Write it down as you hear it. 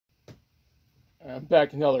I'm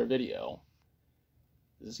back in another video.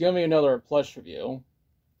 This is going to be another plush review.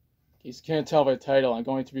 In case you can't tell by the title, I'm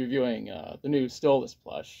going to be reviewing the new Stolas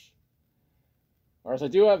plush. Whereas I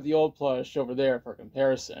do have the old plush over there for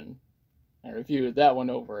comparison. I reviewed that one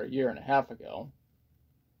over a year and a half ago.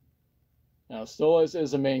 Now, Stolas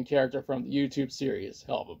is a main character from the YouTube series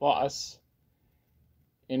Helluva,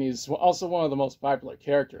 and he's also one of the most popular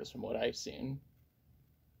characters from what I've seen.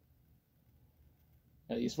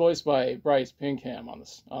 He's voiced by Bryce Pinkham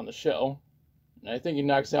on the show, and I think he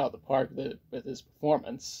knocks out the park with his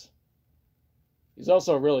performance. He's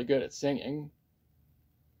also really good at singing.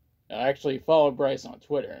 I actually followed Bryce on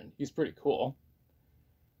Twitter, and he's pretty cool.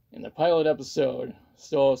 In the pilot episode,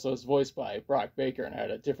 Stolas was voiced by Brock Baker and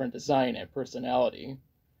had a different design and personality.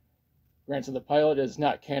 Granted, the pilot is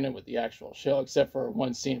not canon with the actual show, except for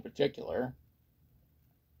one scene in particular.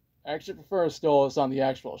 I actually prefer Stolas on the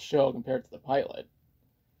actual show compared to the pilot.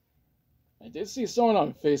 I did see someone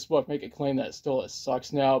on Facebook make a claim that Stolas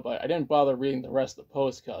sucks now, but I didn't bother reading the rest of the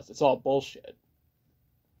post because it's all bullshit.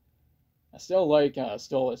 I still like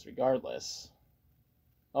Stolas regardless.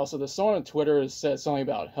 Also, there's someone on Twitter who said something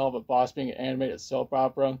about Helluva Boss being an animated soap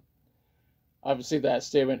opera. Obviously, that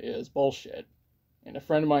statement is bullshit. And a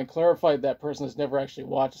friend of mine clarified that person has never actually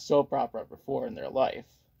watched a soap opera before in their life.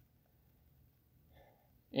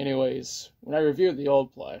 Anyways, when I reviewed the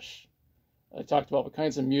old plush, I talked about what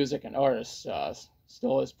kinds of music and artists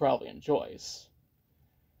Stolas probably enjoys.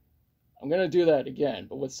 I'm going to do that again,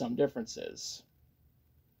 but with some differences.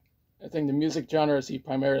 I think the music genres he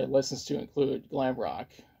primarily listens to include glam rock,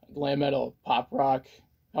 glam metal, pop rock,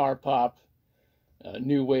 power pop,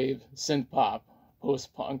 new wave, synth pop,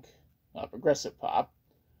 post-punk, progressive pop,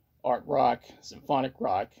 art rock, symphonic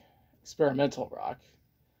rock, experimental rock,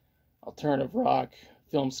 alternative rock,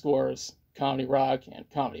 film scores, comedy rock, and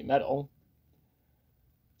comedy metal.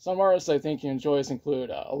 Some artists I think he enjoys include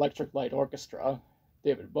Electric Light Orchestra,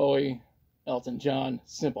 David Bowie, Elton John,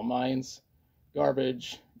 Simple Minds,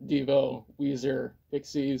 Garbage, Devo, Weezer,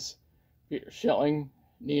 Pixies, Peter Schilling,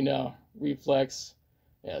 Nina, Reflex,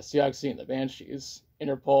 Siouxsie and the Banshees,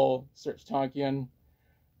 Interpol, Serj Tankian,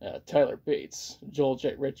 Tyler Bates, Joel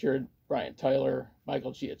J. Richard, Brian Tyler,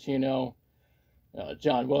 Michael Giacchino,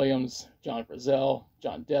 John Williams, John Frizzell,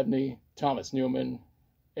 John Debney, Thomas Newman,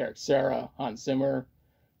 Eric Serra, Hans Zimmer,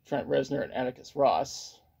 Trent Reznor and Atticus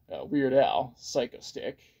Ross, Weird Al, Psycho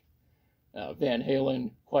Stick, Van Halen,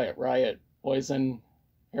 Quiet Riot, Poison,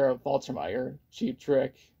 Harold Faltermeyer, Cheap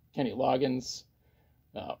Trick, Kenny Loggins,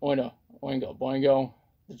 Oingo Boingo,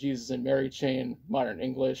 The Jesus and Mary Chain, Modern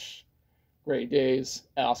English, Grey Days,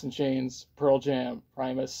 Alice in Chains, Pearl Jam,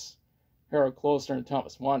 Primus, Harold Kloster and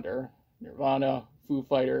Thomas Wander, Nirvana, Foo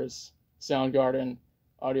Fighters, Soundgarden,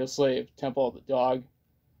 Audioslave, Temple of the Dog,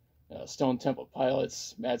 Stone Temple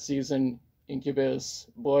Pilots, Mad Season, Incubus,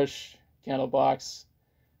 Bush, Candlebox,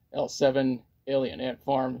 L7, Alien Ant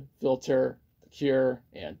Farm, Filter, The Cure,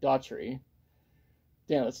 and Daughtry.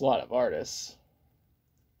 Damn, that's a lot of artists.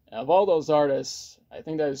 Of all those artists, I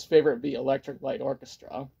think that his favorite would be Electric Light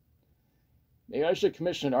Orchestra. Maybe I should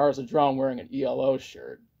commission an artist to draw him wearing an ELO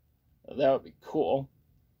shirt. That would be cool.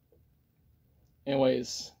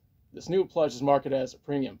 Anyways, this new plush is marketed as a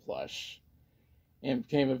premium plush and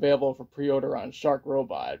became available for pre-order on Shark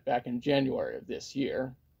Robot back in January of this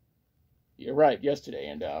year. He arrived yesterday,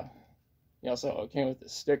 and he also came with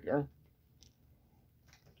this sticker.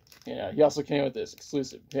 Yeah, he also came with this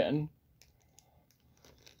exclusive pin.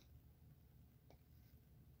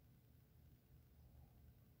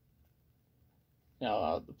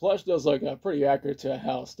 Now, the plush does look pretty accurate to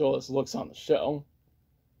how Stolas looks on the show.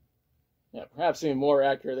 Yeah, perhaps even more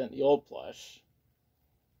accurate than the old plush.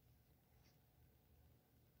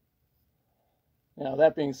 Now,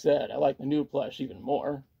 that being said, I like the new plush even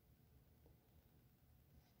more.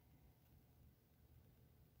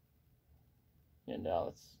 And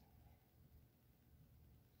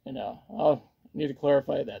I'll need to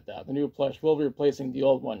clarify that the new plush will be replacing the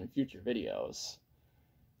old one in future videos.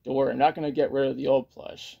 Don't worry, I'm not going to get rid of the old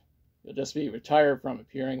plush. It'll just be retired from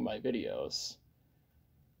appearing in my videos.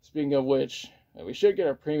 Speaking of which, we should get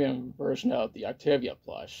a premium version of the Octavia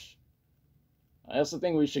plush. I also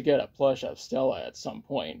think we should get a plush of Stella at some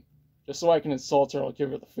point, just so I can insult her or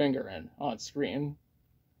give her the finger and on screen.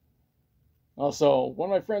 Also, one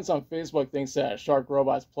of my friends on Facebook thinks that Shark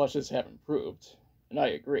Robot's plushes have improved, and I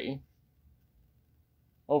agree.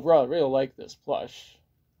 Overall, I really like this plush.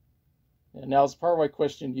 And now, as part of my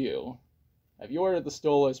question to you, have you ordered the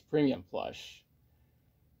Stolas premium plush?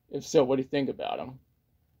 If so, what do you think about him?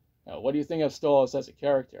 What do you think of Stolas as a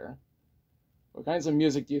character? What kinds of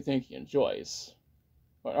music do you think he enjoys?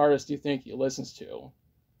 What artists do you think he listens to?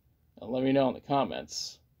 and let me know in the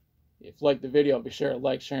comments. If you liked the video, be sure to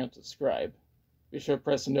like, share, and subscribe. Be sure to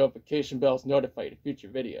press the notification bell to notify you of future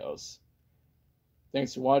videos.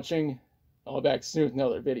 Thanks for watching. I'll be back soon with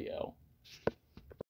another video.